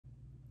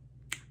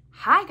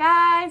Hi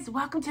guys,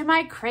 welcome to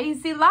my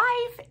crazy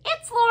life.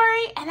 It's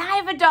Lori and I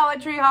have a Dollar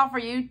Tree haul for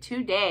you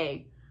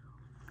today.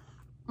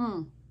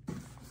 And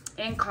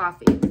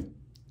coffee.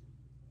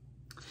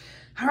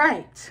 All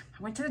right,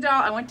 I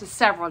went to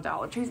several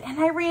Dollar Trees and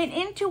I ran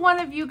into one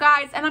of you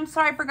guys, and I'm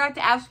sorry I forgot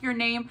to ask your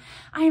name.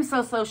 I am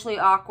so socially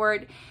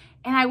awkward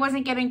and I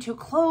wasn't getting too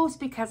close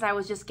because I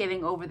was just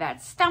getting over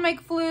that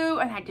stomach flu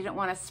and I didn't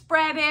want to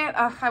spread it.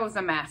 I was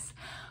a mess.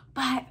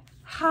 But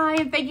hi,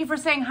 and thank you for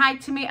saying hi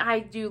to me. I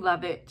do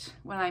love it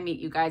when I meet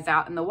you guys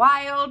out in the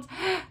wild.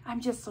 I'm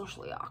just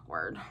socially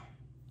awkward.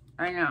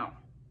 I know.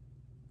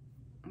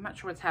 I'm not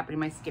sure what's happening.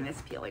 My skin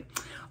is peeling.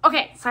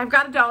 Okay, so I've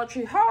got a Dollar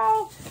Tree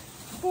haul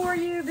for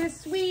you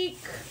this week.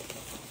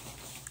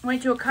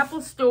 Went to a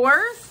couple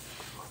stores.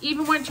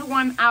 Even went to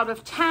one out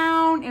of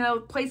town in a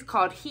place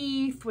called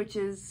Heath, which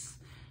is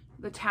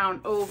the town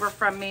over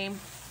from me.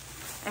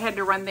 I had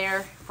to run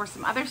there for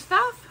some other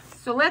stuff.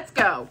 So let's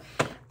go.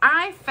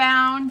 I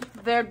found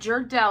their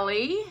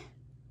Ghirardelli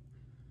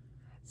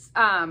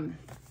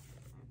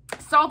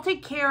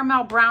salted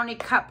caramel brownie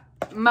cup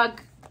mug.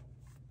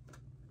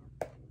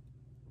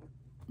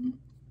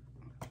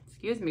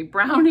 Excuse me,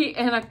 brownie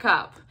in a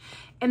cup.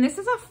 And this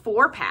is a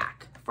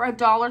 4-pack for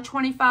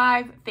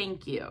 $1.25.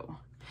 Thank you.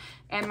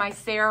 And my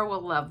Sarah will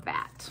love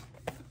that.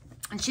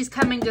 And she's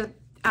coming to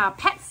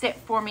pet sit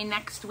for me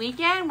next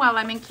weekend while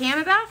I'm in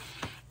Canada.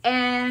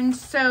 And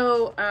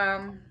so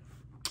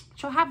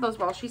she'll have those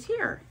while she's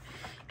here.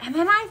 And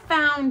then I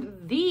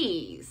found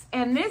these.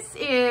 And this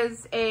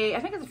is I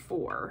think it's a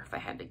 4, if I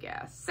had to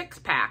guess,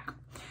 6-pack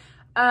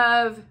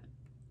of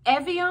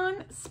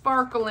Evian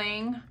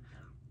Sparkling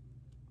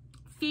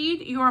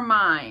Feed Your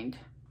Mind.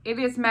 It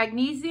is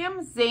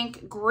magnesium,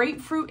 zinc,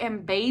 grapefruit,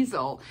 and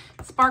basil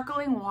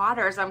sparkling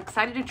waters. I'm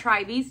excited to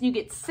try these. And you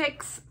get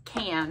 6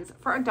 cans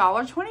for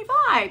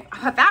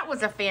 $1.25. That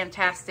was a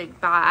fantastic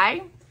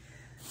buy.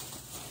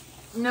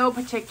 No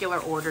particular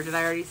order. Did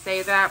I already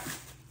say that?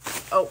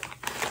 Oh,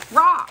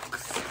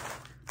 rocks.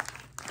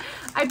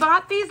 I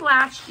bought these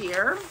last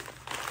year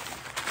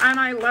and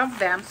I love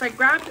them. So I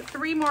grabbed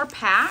 3 more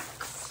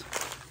packs.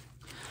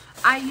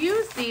 I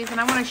use these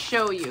and I want to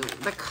show you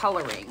the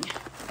coloring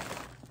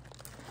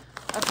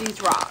of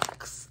these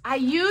rocks. I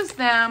use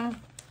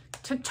them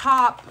to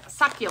top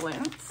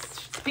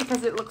succulents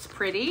because it looks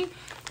pretty,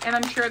 and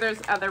I'm sure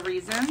there's other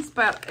reasons,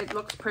 but it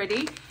looks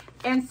pretty.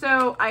 And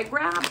so I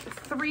grabbed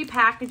 3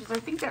 packages. I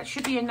think that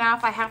should be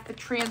enough. I have to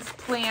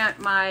transplant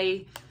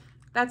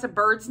that's a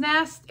bird's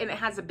nest and it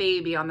has a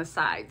baby on the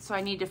side. So I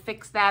need to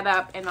fix that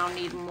up and I'll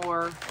need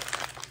more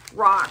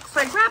rocks.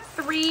 So I grabbed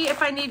 3.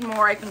 If I need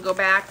more, I can go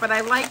back, but I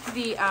like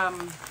the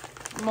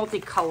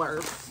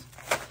multicolors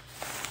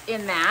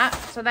in that.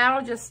 So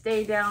that'll just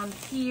stay down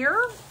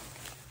here.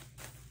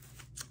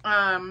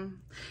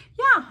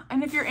 Yeah,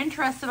 and if you're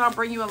interested, I'll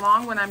bring you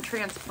along when I'm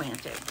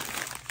transplanted.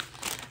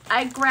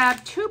 I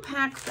grabbed 2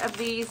 packs of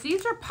these.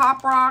 These are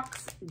Pop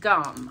Rocks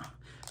gum,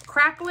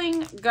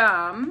 crackling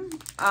gum.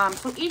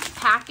 So each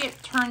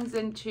packet turns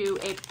into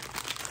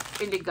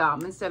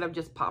gum instead of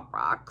just Pop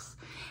Rocks.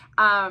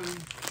 And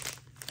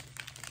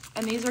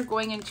these are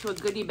going into a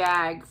goodie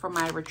bag for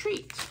my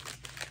retreat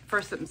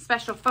for some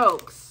special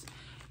folks.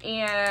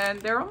 And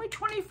they're only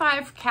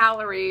 25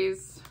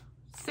 calories,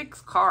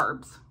 6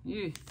 carbs.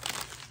 Ew.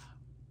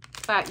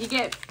 But you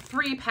get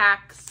 3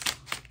 packs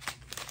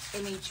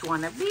in each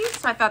one of these.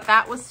 So I thought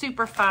that was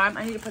super fun.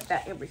 I need to put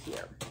that over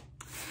here.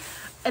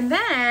 And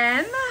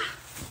then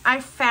I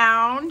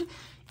found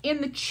in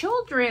the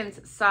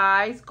children's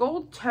size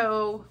gold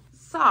toe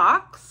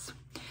socks.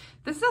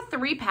 This is a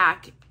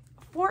 3-pack,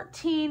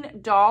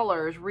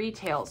 $14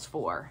 retails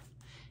for.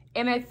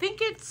 And I think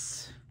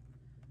it's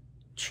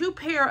 2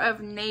 pair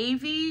of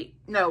navy,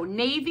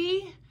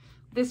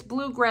 this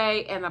blue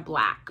gray, and a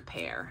black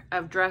pair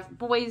of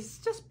boys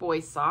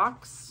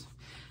socks.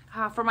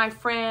 For my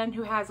friend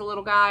who has a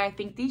little guy, I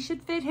think these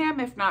should fit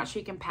him. If not,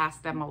 she can pass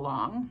them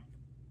along.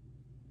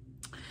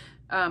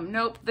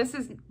 Nope, this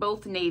is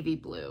both navy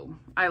blue.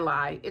 I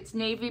lie. It's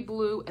navy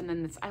blue, and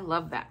then this, I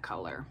love that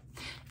color.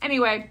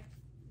 Anyway,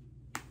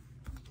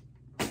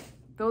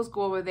 those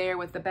go over there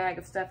with the bag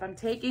of stuff I'm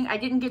taking. I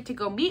didn't get to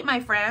go meet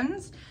my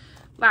friends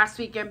last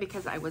weekend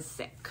because I was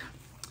sick.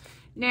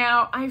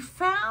 Now, I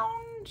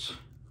found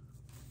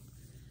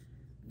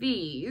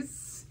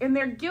these in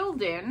their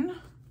Gildan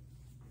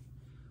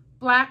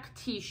black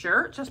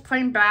t-shirt, just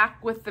plain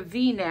black with the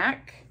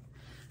V-neck.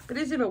 But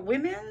is it a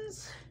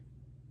women's?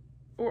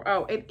 Or,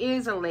 oh, it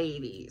is a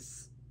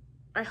ladies.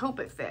 I hope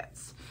it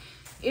fits.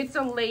 It's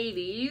a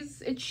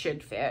ladies. It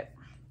should fit.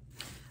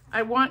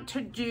 I want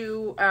to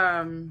do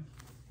an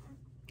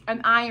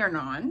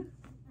iron-on.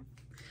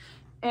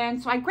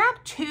 And so I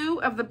grabbed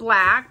 2 of the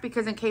black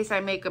because in case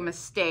I make a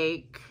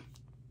mistake.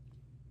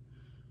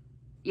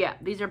 Yeah,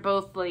 these are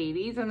both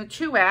ladies and the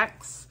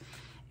 2X.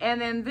 And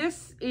then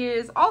this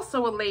is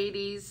also a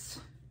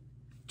ladies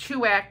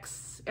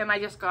 2X and I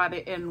just got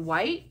it in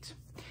white.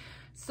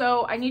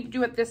 So I need to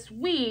do it this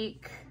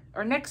week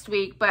or next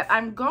week, but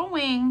I'm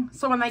going,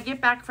 so when I get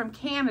back from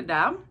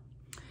Canada,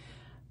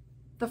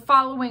 the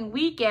following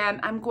weekend,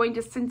 I'm going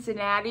to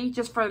Cincinnati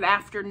just for the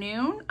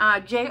afternoon.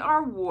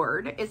 J.R.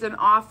 Ward is an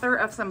author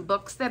of some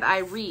books that I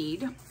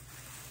read,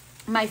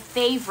 my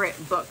favorite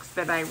books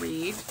that I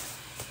read.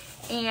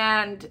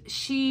 And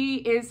she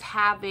is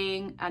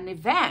having an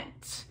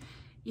event.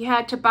 You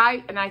had to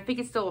buy, and I think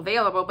it's still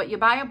available, but you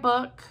buy a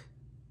book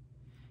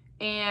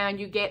and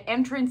you get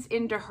entrance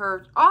into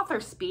her author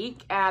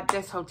speak at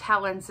this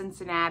hotel in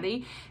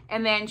Cincinnati.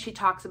 And then she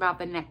talks about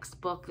the next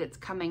book that's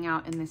coming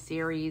out in the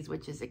series,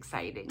 which is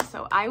exciting.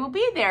 So I will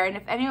be there. And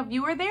if any of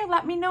you are there,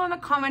 let me know in the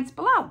comments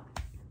below,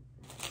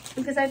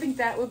 because I think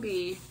that would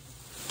be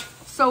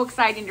so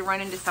exciting to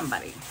run into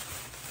somebody.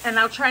 And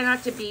I'll try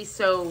not to be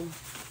so,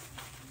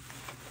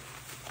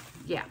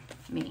 yeah,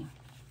 me.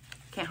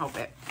 Can't help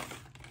it.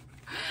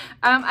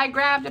 I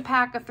grabbed a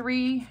pack of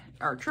 3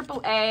 or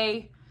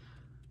AAA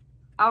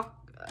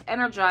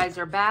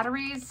Energizer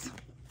batteries.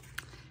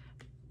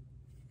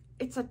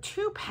 It's a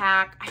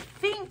 2-pack. I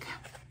think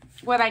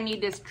what I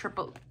need is the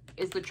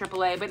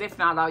AAA, but if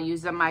not, I'll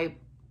use them. My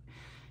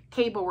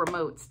cable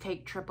remotes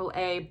take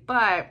AAA,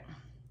 but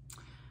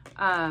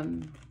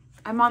I'm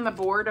on the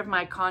board of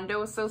my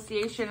condo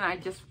association. I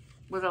just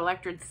was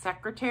elected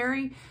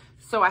secretary,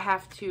 so I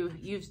have to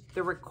use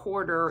the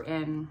recorder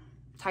and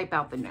type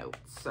out the notes.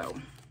 So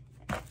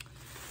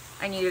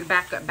I needed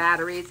backup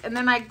batteries. And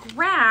then I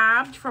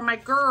grabbed from my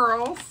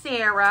girl,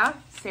 Sarah.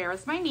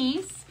 Sarah's my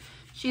niece.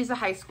 She's a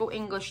high school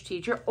English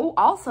teacher. Oh,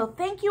 also,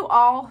 thank you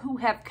all who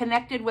have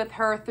connected with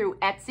her through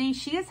Etsy.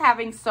 She is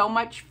having so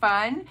much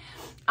fun.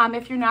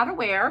 If you're not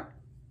aware,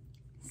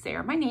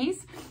 Sarah, my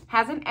niece,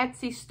 has an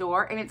Etsy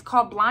store, and it's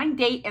called Blind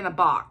Date in a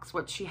Box,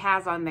 what she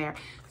has on there.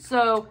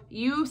 So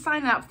you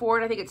sign up for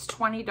it. I think it's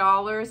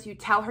 $20. You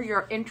tell her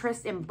your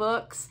interest in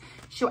books.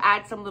 She'll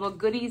add some little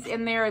goodies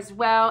in there as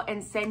well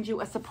and send you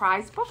a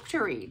surprise book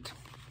to read.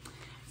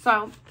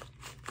 So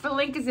the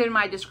link is in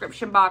my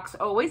description box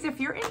always if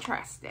you're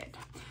interested.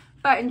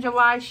 But in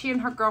July, she and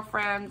her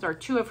girlfriends, or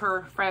 2 of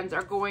her friends,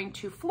 are going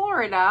to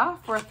Florida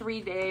for a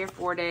 3-day or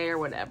 4-day or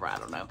whatever, I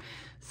don't know.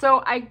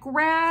 So I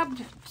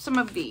grabbed some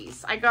of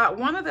these. I got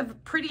 1 of the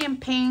Pretty in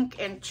Pink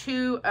and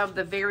 2 of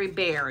the Very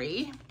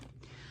Berry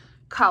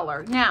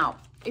color. Now,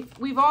 if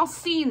we've all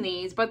seen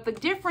these, but the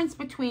difference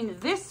between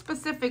this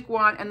specific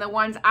one and the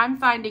ones I'm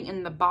finding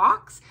in the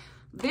box,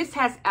 this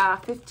has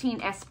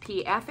 15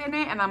 SPF in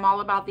it, and I'm all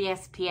about the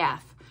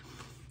SPF.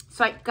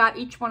 So I got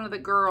each one of the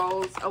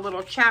girls a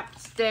little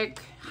chapstick,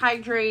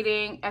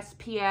 hydrating,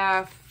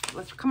 SPF.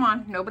 Come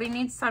on, nobody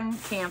needs sun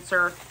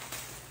cancer.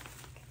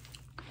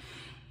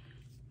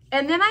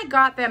 And then I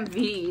got them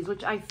these,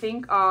 which I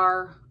think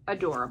are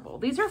adorable.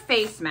 These are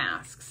face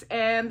masks,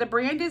 and the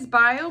brand is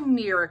Bio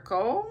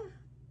Miracle.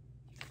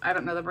 I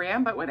don't know the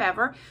brand, but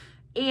whatever.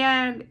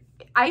 And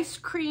ice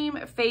cream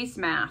face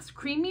mask,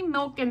 creamy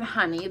milk and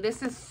honey.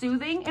 This is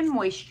soothing and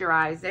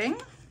moisturizing.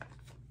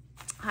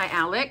 Hi,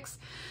 Alex.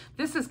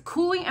 This is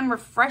cooling and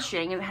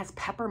refreshing, and it has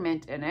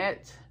peppermint in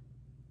it.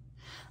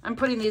 I'm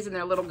putting these in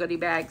their little goodie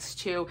bags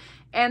too.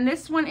 And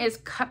this one is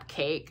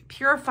Cupcake,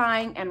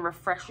 purifying and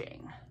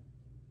refreshing.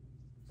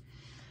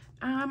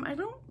 I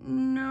don't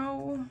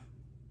know.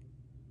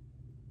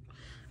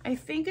 I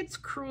think it's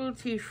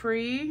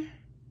cruelty-free.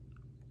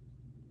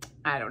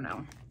 I don't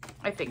know.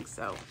 I think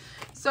so.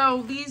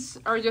 So these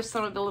are just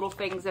some of the little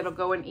things that'll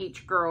go in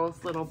each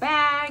girl's little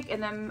bag.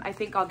 And then I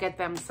think I'll get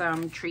them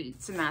some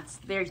treats, and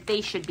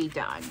they should be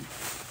done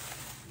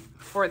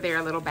for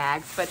their little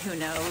bags, but who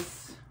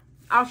knows?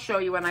 I'll show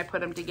you when I put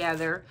them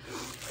together.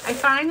 I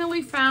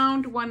finally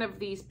found one of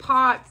these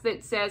pots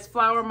that says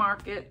Flower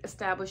Market,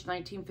 established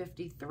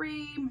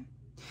 1953.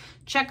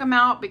 Check them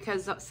out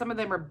because some of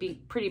them are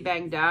pretty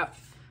banged up.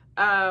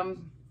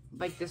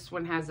 Like this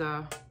one has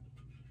a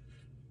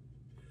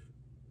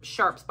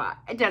sharp spot.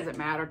 It doesn't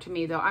matter to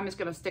me though. I'm just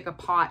going to stick a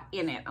pot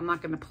in it. I'm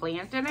not going to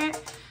plant in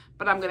it,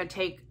 but I'm going to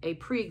take a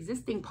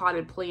pre-existing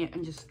potted plant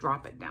and just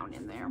drop it down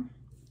in there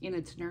in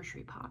its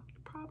nursery pot,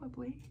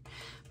 probably.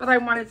 But I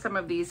wanted some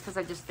of these because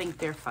I just think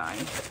they're fun.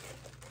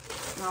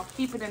 And I'll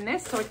keep it in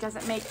this so it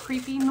doesn't make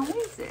creepy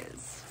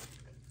noises.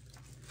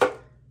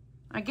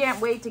 I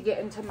can't wait to get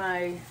into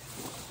my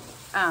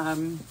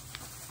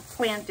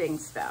planting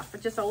stuff,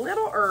 but just a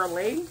little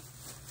early.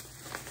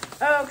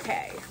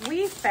 Okay,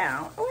 we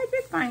found, oh, I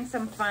did find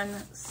some fun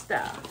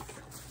stuff.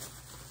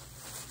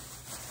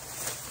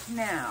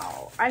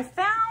 Now, I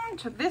found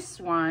this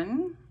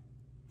one.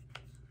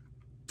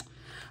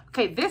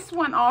 Okay, this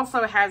one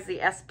also has the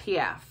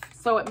SPF.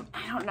 So,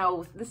 I don't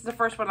know, this is the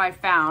first one I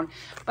found,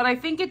 but I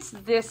think it's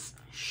this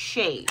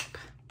shape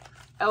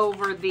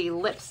over the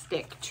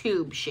lipstick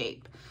tube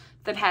shape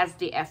that has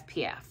the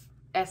SPF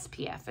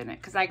in it,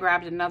 because I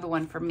grabbed another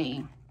one for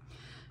me.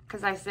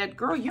 Because I said,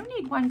 girl, you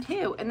need one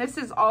too. And this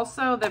is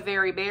also the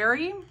Very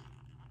Berry.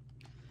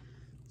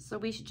 So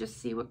we should just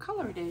see what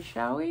color it is,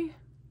 shall we?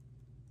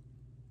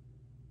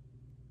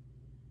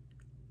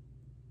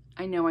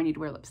 I know I need to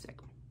wear lipstick.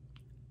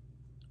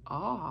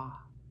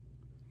 Ah.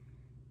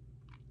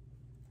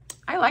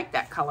 I like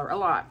that color a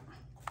lot.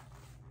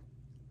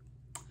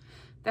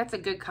 That's a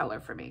good color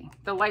for me.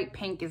 The light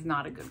pink is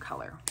not a good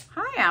color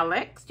Hi,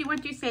 Alex. Do you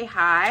want to say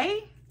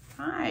hi?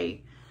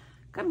 Hi.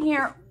 Come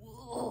here.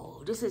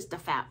 Oh, this is the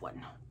fat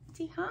one.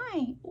 Say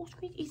hi. Oh,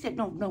 sweet. He said,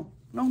 no, no,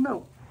 no,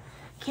 no.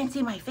 Can't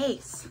see my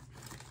face.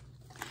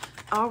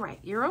 All right,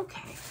 you're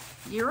okay.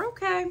 You're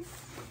okay.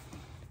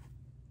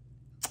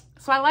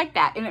 So I like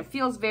that, and it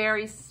feels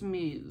very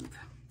smooth.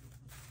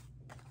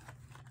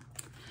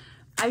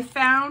 I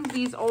found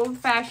these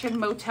old-fashioned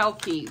motel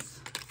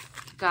keys.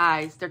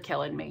 Guys, they're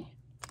killing me.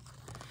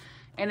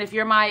 And if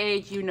you're my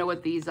age, you know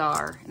what these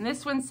are. And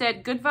this one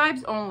said, good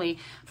vibes only.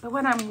 But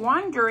what I'm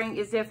wondering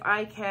is if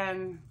I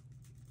can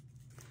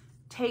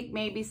take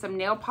maybe some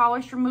nail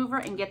polish remover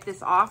and get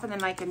this off, and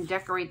then I can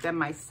decorate them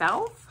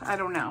myself. I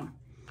don't know.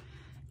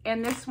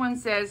 And this one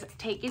says,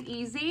 take it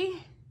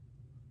easy.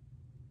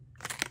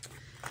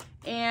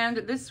 And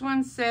this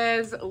one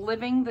says,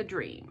 living the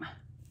dream.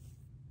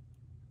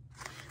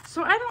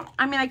 So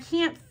I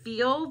can't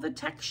feel the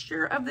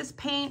texture of this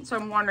paint, so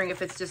I'm wondering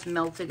if it's just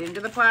melted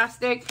into the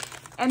plastic.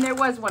 And there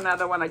was one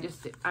other one, I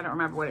don't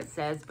remember what it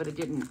says, but it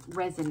didn't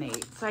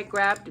resonate. So I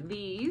grabbed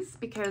these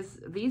because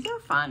these are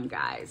fun,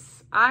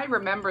 guys. I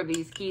remember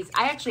these keys.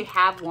 I actually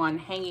have one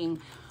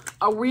hanging,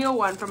 a real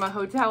one from a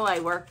hotel I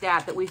worked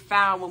at that we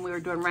found when we were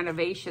doing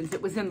renovations.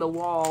 It was in the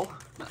wall.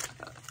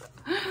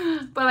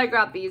 But I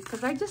got these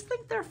because I just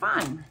think they're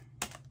fun.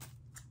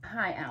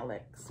 Hi,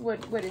 Alex.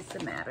 What is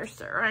the matter,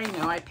 sir? I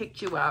know I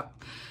picked you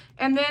up.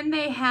 And then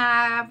they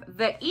have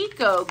the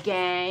Eco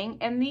Gang,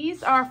 and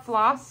these are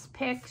floss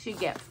picks. You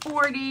get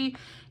 40,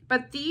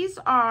 but these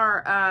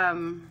are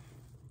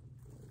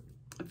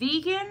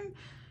vegan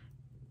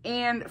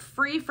and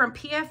free from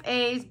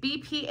PFAs,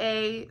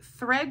 BPA,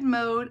 thread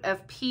mode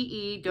of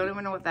PE. Don't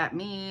even know what that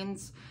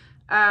means.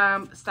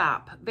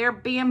 Stop. They're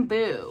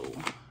bamboo.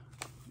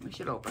 We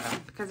should open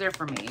them because they're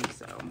for me,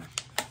 so.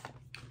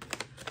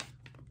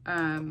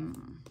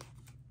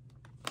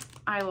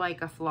 I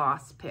like a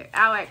floss pick.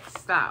 Alex,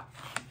 stop.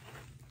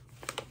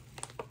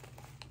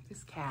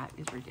 This cat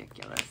is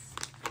ridiculous.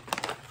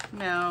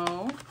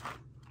 No.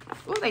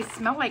 Oh, they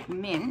smell like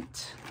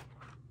mint.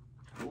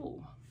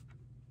 Ooh.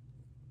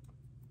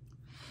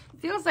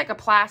 Feels like a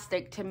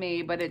plastic to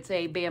me, but it's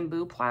a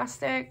bamboo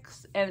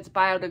plastics and it's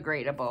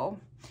biodegradable.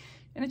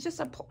 And it's just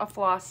a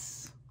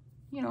floss,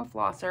 you know,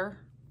 flosser.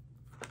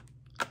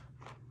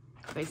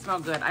 They smell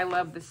good. I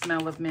love the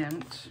smell of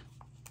mint.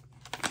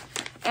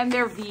 And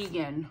they're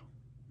vegan,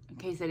 in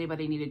case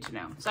anybody needed to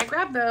know. So I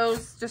grabbed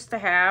those just to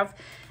have.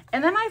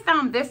 And then I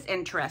found this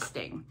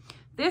interesting.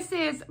 This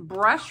is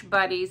Brush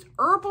Buddies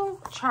Herbal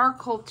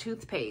Charcoal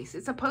Toothpaste.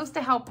 It's supposed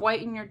to help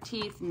whiten your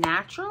teeth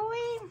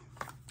naturally.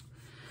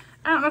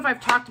 I don't know if I've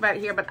talked about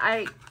it here, but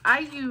I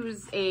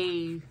use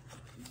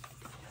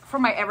for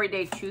my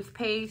everyday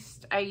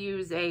toothpaste, I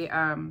use a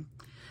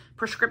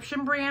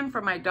prescription brand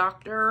from my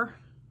doctor,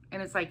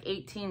 and it's like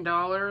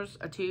 $18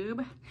 a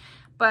tube.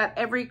 But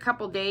every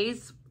couple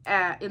days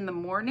in the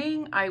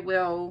morning, I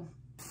will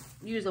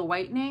use a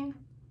whitening.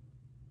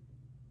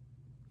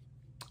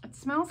 It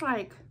smells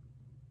like,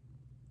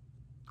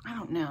 I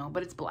don't know,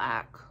 but it's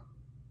black.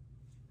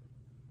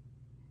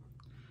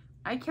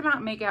 I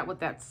cannot make out what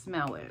that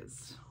smell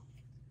is.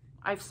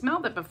 I've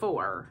smelled it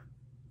before.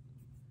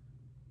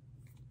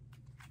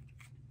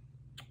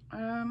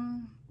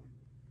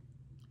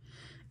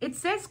 It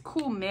says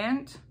cool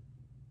mint.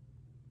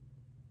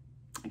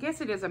 I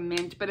guess it is a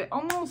mint, but it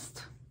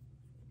almost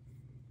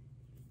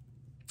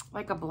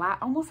like a black,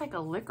 almost like a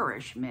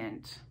licorice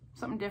mint,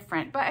 something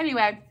different. But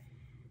anyway,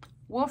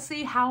 we'll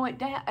see how it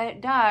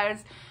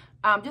does.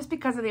 Just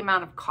because of the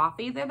amount of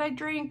coffee that I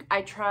drink,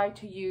 I try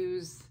to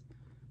use,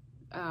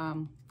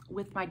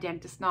 with my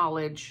dentist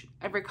knowledge,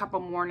 every couple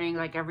morning,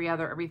 like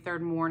every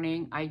third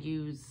morning, I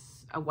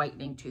use a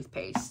whitening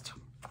toothpaste.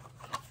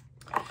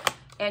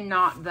 And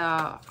not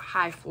the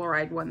high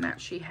fluoride one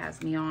that she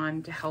has me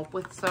on to help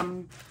with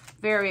some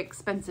very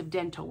expensive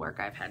dental work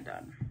I've had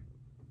done.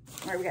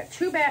 All right, we got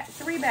 3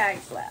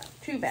 bags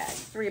left. 2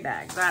 bags, 3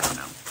 bags, I don't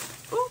know.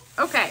 Ooh,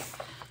 okay.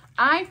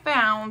 I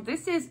found,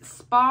 this is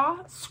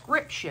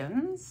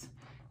Spa-scriptions,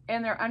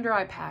 and they're under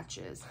eye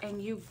patches.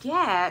 And you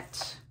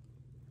get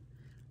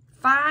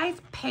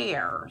 5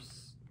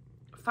 pairs.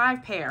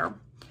 5 pair.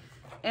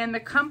 And the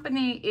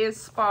company is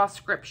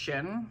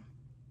Spa-scription.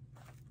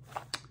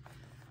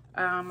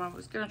 I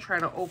was going to try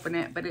to open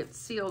it, but it's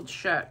sealed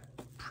shut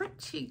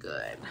pretty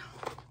good.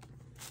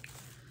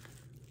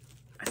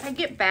 If I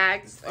get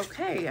bags,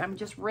 okay, I'm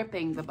just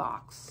ripping the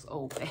box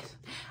open.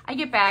 I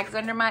get bags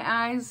under my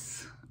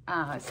eyes,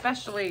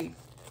 especially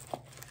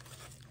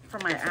for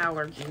my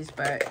allergies,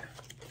 but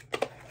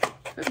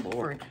good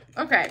Lord.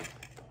 Okay.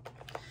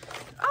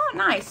 Oh,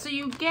 nice. So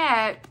you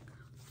get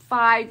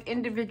 5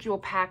 individual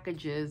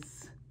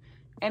packages,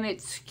 and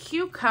it's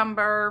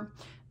cucumber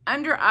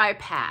under eye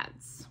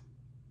pads.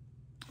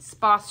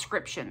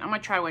 Spa-scription. I'm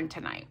going to try one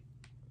tonight.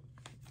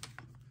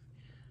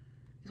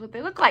 This is what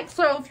they look like.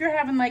 So if you're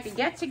having like a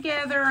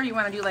get-together, or you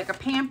want to do like a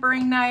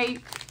pampering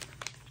night,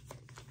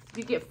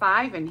 you get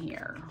 5 in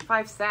here.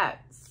 5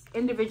 sets,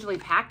 individually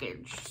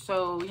packaged.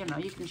 So, you know,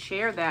 you can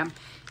share them.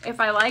 if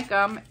I like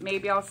them,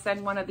 maybe I'll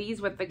send one of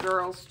these with the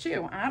girls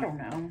too. I don't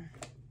know.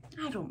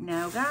 I don't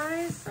know,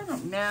 guys. I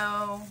don't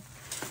know.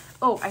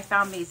 Oh, I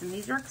found these, and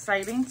these are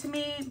exciting to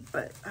me,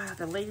 but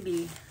the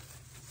lady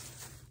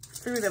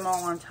threw them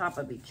all on top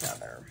of each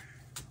other.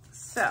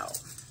 So,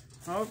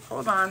 oh,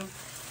 hold on.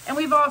 And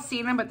we've all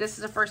seen them, but this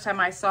is the first time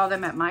I saw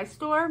them at my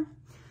store.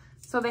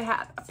 So they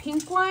had a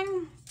pink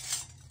one,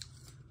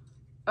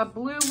 a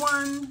blue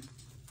one,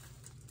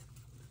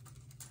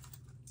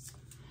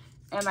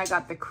 and I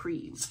got the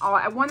cream. Oh,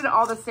 I wanted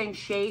all the same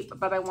shape,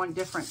 but I want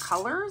different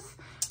colors.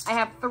 I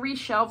have 3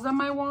 shelves on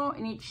my wall,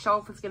 and each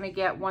shelf is gonna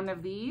get one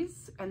of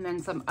these and then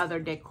some other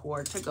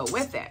decor to go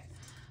with it.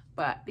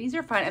 But these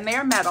are fun, and they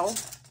are metal,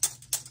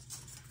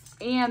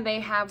 and they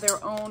have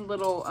their own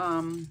little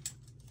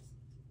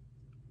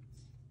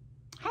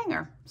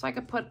hanger. So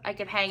I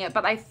could hang it,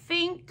 but I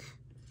think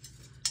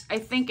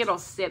it'll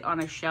sit on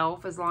a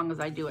shelf as long as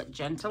I do it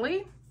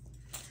gently.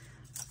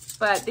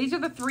 But these are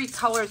the 3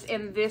 colors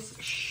in this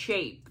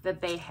shape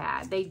that they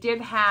had. They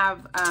did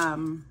have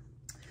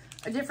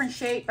a different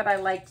shape, but I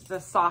liked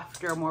the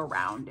softer, more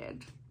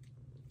rounded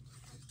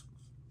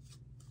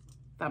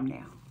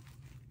thumbnail.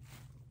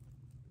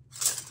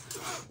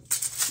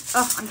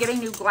 Oh, I'm getting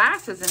new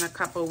glasses in a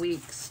couple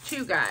weeks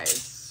too,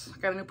 guys.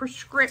 Got a new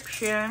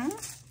prescription,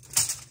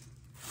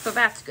 so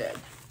that's good.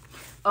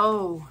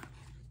 Oh,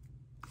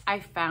 I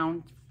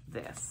found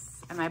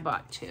this, and I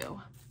bought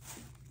 2.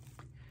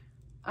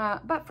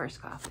 But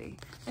first coffee.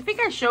 I think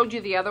I showed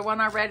you the other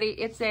one already.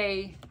 It's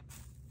a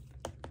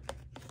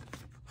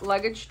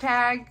luggage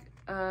tag,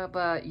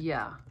 but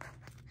yeah.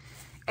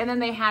 And then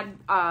they had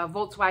a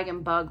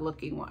Volkswagen Bug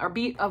looking one, or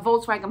a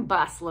Volkswagen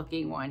Bus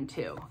looking one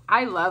too.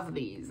 I love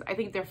these. I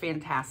think they're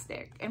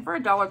fantastic. And for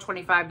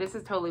 $1.25, this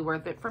is totally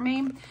worth it for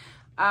me.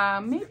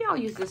 Maybe I'll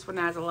use this one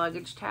as a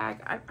luggage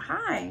tag.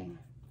 Hi.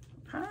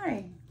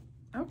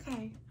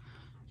 Okay.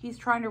 He's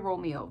trying to roll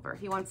me over.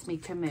 He wants me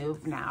to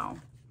move now.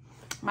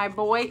 My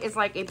boy is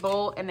like a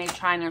bull in a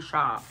china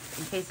shop,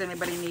 in case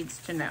anybody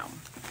needs to know.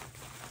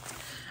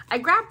 I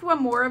grabbed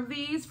one more of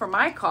these for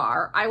my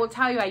car. I will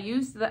tell you, I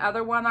used the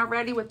other one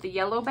already with the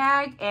yellow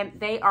bag, and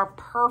they are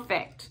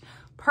perfect.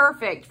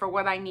 Perfect for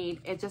what I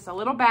need. It's just a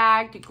little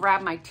bag to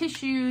grab my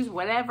tissues,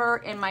 whatever,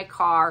 in my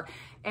car.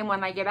 And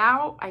when I get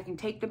out, I can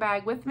take the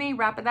bag with me,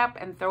 wrap it up,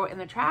 and throw it in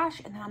the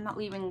trash, and then I'm not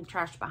leaving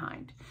trash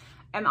behind.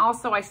 And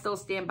also, I still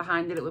stand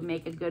behind that it would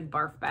make a good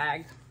barf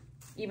bag,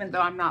 even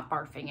though I'm not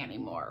barfing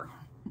anymore.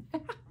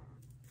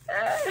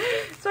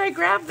 So I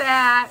grabbed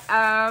that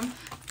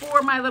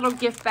for my little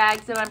gift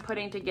bags that I'm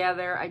putting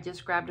together. I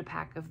just grabbed a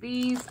pack of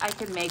these. I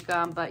can make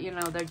them, but you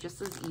know, they're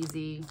just as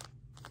easy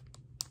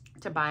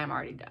to buy. I'm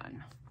already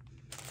done.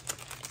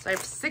 So I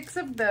have 6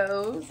 of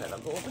those that'll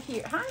go over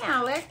here. Hi,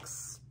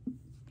 Alex.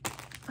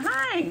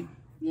 Hi.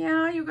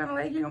 Yeah, you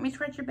want me to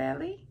stretch your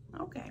belly?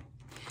 Okay.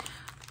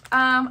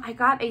 I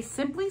got a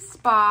Simply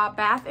Spa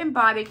Bath and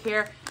Body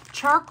Care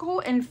charcoal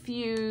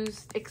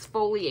infused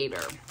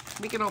exfoliator.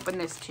 We can open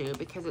this too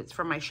because it's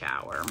for my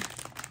shower.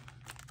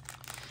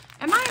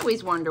 And I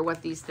always wonder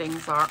what these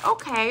things are.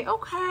 Okay. Oh,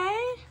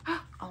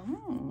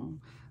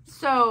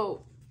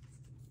 so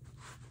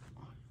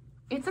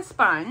it's a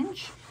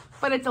sponge,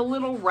 but it's a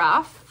little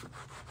rough.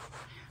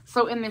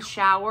 So in the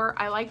shower,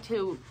 I like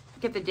to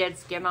get the dead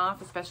skin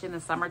off, especially in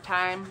the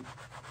summertime.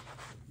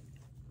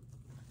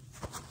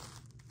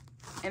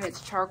 And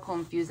it's charcoal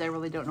infused. I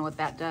really don't know what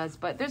that does,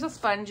 but there's a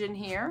sponge in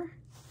here.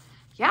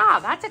 Yeah,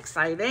 that's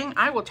exciting.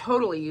 I will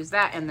totally use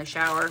that in the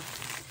shower.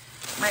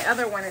 My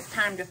other one, is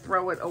time to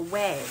throw it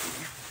away.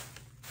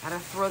 Gotta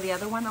throw the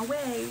other one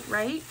away,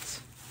 right?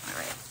 All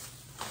right.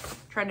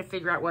 Trying to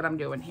figure out what I'm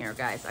doing here,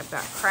 guys. I've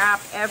got crap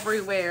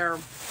everywhere.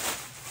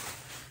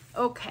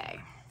 Okay.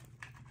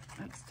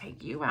 Let's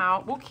take you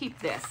out. We'll keep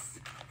this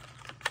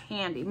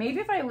handy. Maybe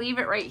if I leave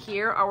it right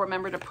here, I'll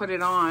remember to put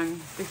it on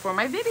before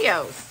my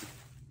videos.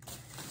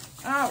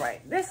 All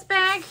right, this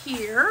bag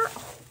here.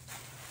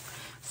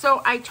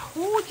 So I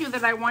told you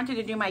that I wanted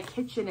to do my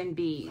kitchen in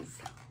bees.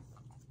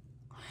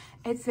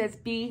 It says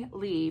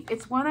Believe.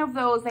 It's one of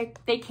those,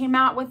 they came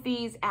out with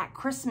these at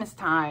Christmas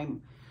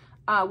time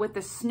with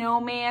the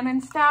snowman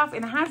and stuff,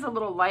 and it has a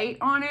little light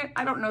on it.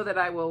 I don't know that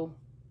I will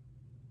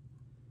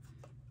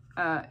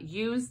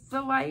use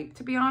the light,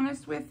 to be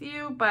honest with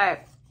you,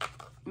 but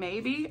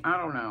maybe, I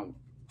don't know.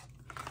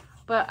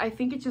 But I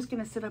think it's just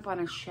gonna sit up on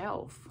a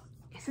shelf.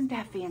 Isn't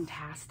that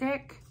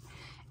fantastic?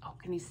 Oh,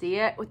 can you see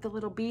it with the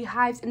little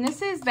beehives? And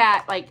this is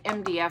that like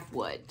MDF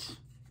wood.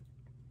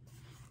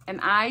 And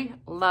I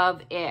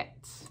love it.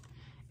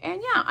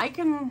 And yeah,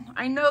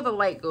 I know the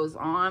light goes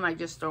on. I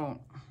just don't.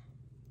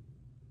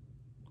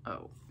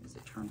 Oh, is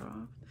it turned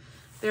off?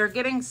 They're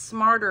getting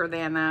smarter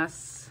than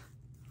us.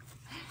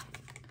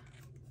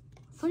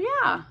 So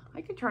yeah,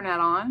 I could turn that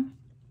on.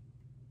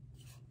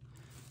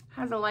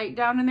 Has a light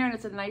down in there, and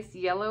it's a nice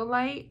yellow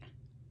light.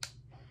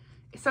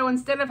 So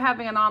instead of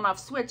having an on-off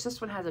switch,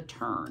 this one has a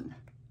turn.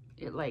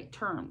 It like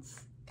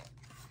turns.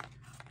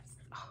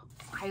 Oh,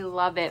 I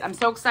love it. I'm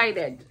so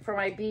excited for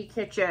my bee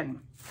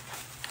kitchen.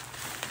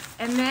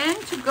 And then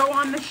to go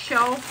on the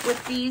shelf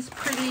with these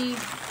pretty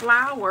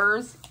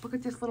flowers, look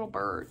at this little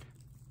bird.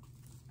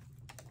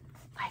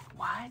 Like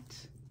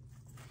what?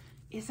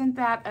 Isn't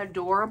that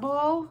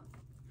adorable?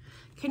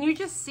 Can you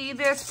just see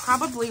this?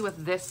 Probably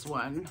with this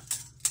one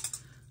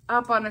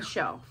up on a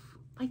shelf.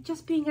 Like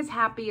just being as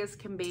happy as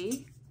can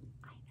be.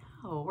 I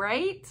know,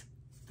 right?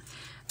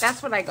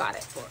 That's what I got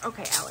it for.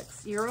 Okay,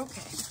 Alex, you're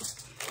okay.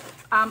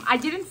 I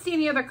didn't see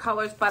any other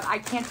colors, but I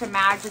can't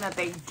imagine that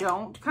they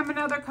don't come in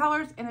other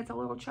colors. And it's a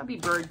little chubby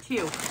bird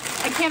too.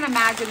 I can't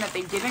imagine that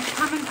they didn't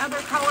come in other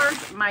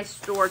colors. My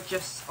store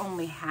just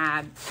only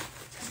had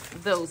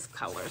those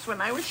colors when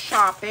I was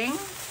shopping.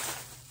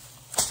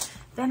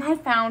 Then I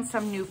found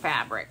some new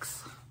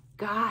fabrics.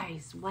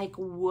 Guys, like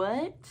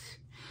what?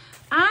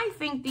 I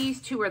think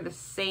these two are the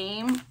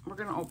same. We're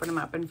gonna open them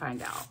up and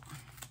find out.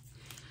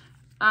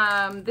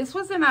 This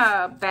was in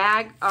a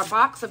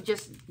box of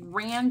just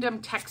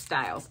random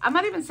textiles. I'm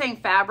not even saying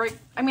fabric.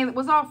 I mean, it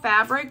was all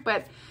fabric,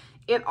 but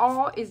it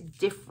all is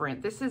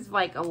different. This is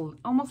like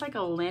almost like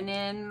a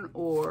linen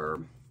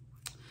or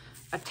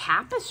a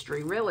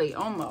tapestry, really,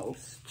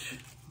 almost.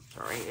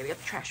 Sorry, I gotta get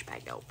the trash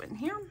bag open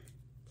here.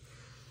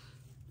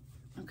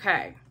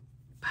 Okay,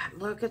 but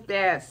look at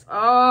this.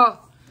 Oh,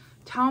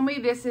 tell me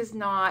this is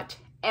not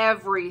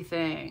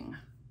everything.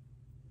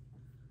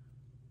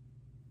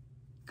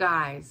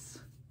 Guys,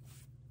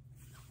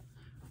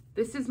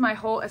 this is my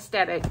whole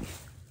aesthetic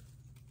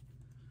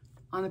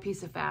on a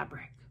piece of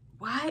fabric.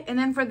 What? And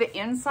then for the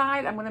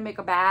inside, I'm gonna make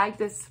a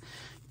bag.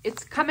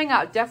 It's coming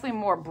out definitely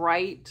more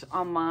bright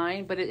on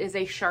mine, but it is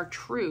a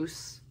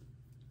chartreuse.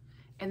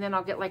 And then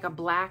I'll get like a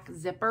black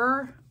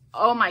zipper.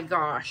 Oh my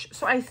gosh.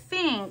 So I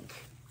think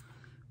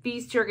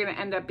these two are gonna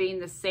end up being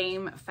the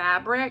same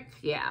fabric.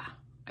 Yeah,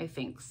 I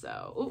think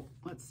so. Oh,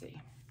 let's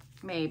see.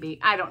 Maybe,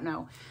 I don't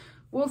know.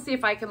 We'll see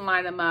if I can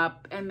line them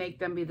up and make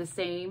them be the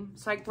same.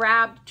 So I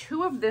grabbed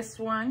two of this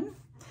one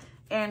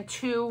and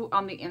two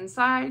on the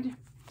inside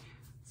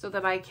so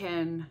that I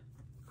can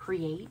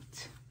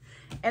create.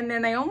 And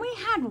then I only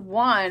had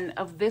one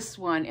of this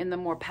one in the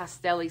more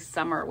pastel-y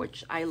summer,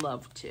 which I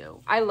love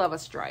too. I love a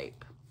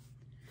stripe.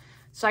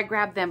 So I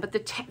grabbed them, but the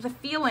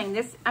feeling,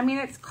 I mean,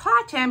 it's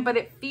cotton, but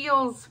it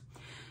feels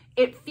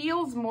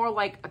more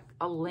like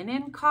a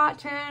linen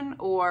cotton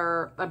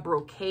or a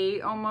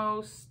brocade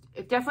almost.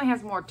 It definitely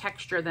has more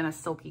texture than a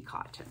silky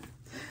cotton.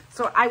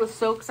 So I was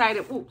so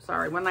excited. Oh,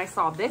 sorry. When I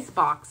saw this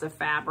box of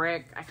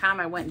fabric, I kind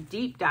of went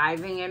deep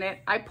diving in it.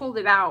 I pulled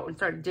it out and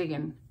started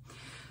digging.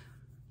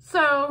 So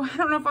I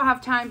don't know if I'll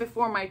have time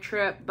before my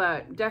trip,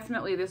 but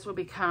definitely this will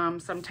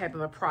become some type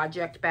of a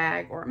project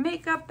bag or a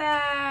makeup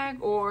bag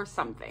or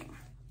something.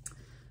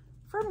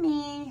 For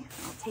me,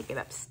 I'll take it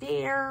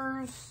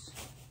upstairs.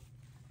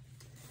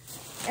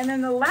 And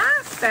then the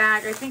last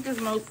bag I think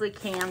is mostly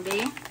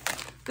candy.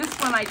 This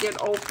one I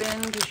did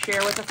open to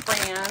share with a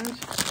friend,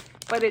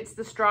 but it's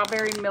the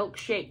strawberry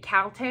milkshake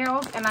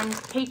cowtails, and I'm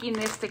taking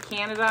this to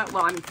Canada.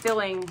 Well, I'm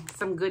filling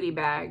some goodie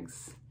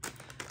bags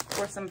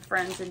for some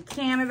friends in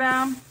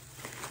Canada.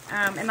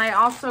 And I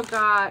also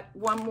got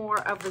one more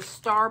of the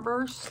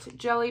Starburst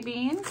jelly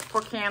beans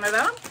for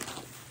Canada.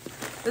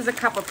 There's a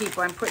couple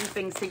people I'm putting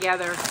things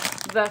together.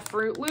 The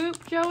Fruit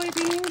Loop jelly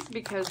beans,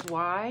 because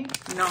why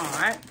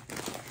not?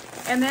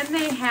 And then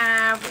they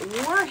have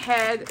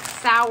Warhead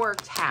Sour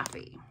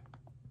Taffy.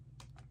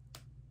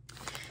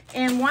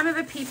 And one of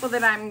the people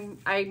that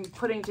I'm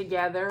putting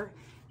together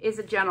is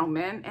a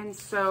gentleman. And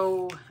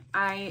so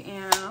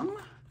I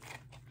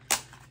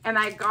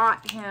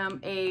got him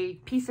a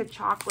piece of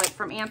chocolate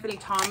from Anthony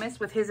Thomas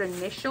with his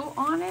initial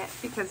on it,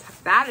 because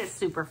that is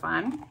super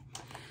fun.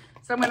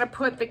 So I'm going to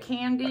put the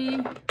candy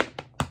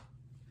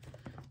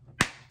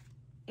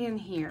in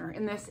here,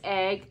 in this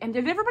egg. And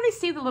did everybody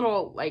see the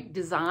little like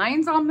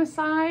designs on the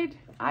side?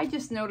 I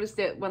just noticed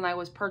it when I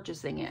was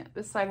purchasing it.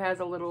 This side has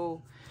a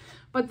little,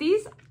 but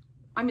these,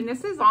 I mean,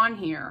 this is on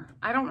here.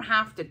 I don't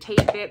have to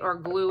tape it or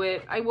glue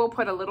it. I will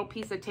put a little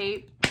piece of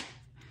tape,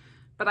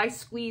 but I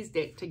squeezed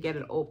it to get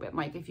it open.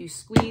 Like if you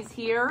squeeze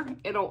here,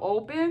 it'll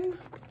open.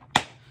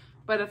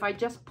 But if I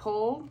just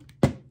pull,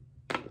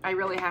 I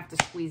really have to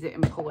squeeze it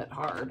and pull it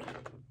hard.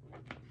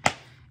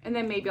 And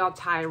then maybe I'll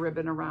tie a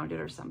ribbon around it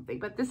or something.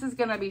 But this is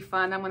gonna be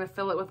fun. I'm gonna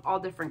fill it with all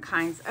different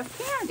kinds of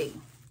candy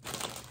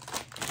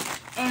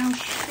and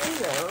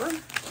share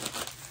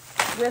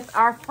with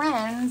our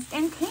friends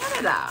in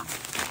Canada.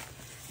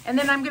 And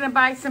then I'm gonna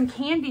buy some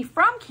candy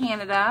from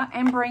Canada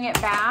and bring it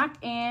back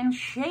and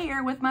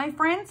share with my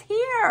friends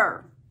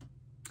here.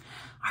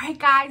 All right,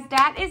 guys,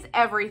 that is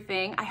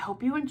everything. I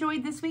hope you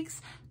enjoyed this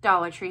week's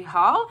Dollar Tree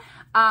haul.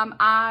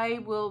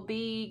 I will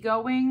be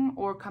going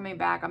or coming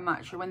back. I'm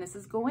not sure when this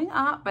is going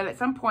up, but at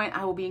some point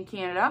I will be in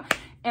Canada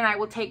and I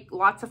will take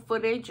lots of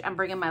footage. I'm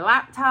bringing my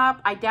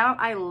laptop. I doubt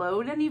I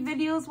load any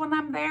videos when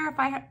I'm there.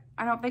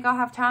 I don't think I'll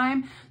have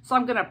time. So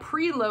I'm gonna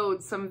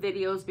preload some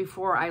videos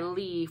before I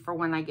leave for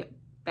when I get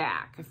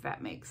back, if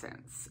that makes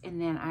sense. And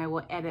then I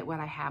will edit what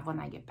I have when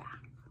I get back.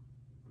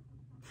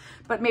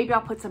 But maybe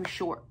I'll put some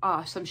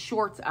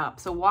shorts up.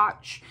 So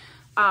watch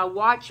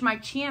watch my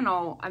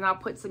channel, and I'll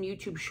put some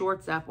YouTube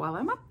shorts up while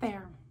I'm up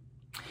there.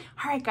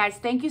 All right, guys,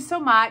 thank you so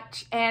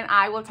much, and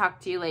I will talk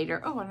to you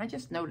later. Oh, and I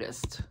just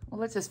noticed. Well,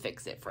 let's just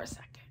fix it for a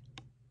second.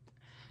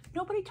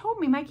 Nobody told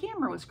me my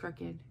camera was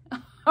crooked.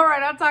 All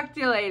right, I'll talk to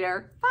you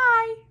later.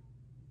 Bye.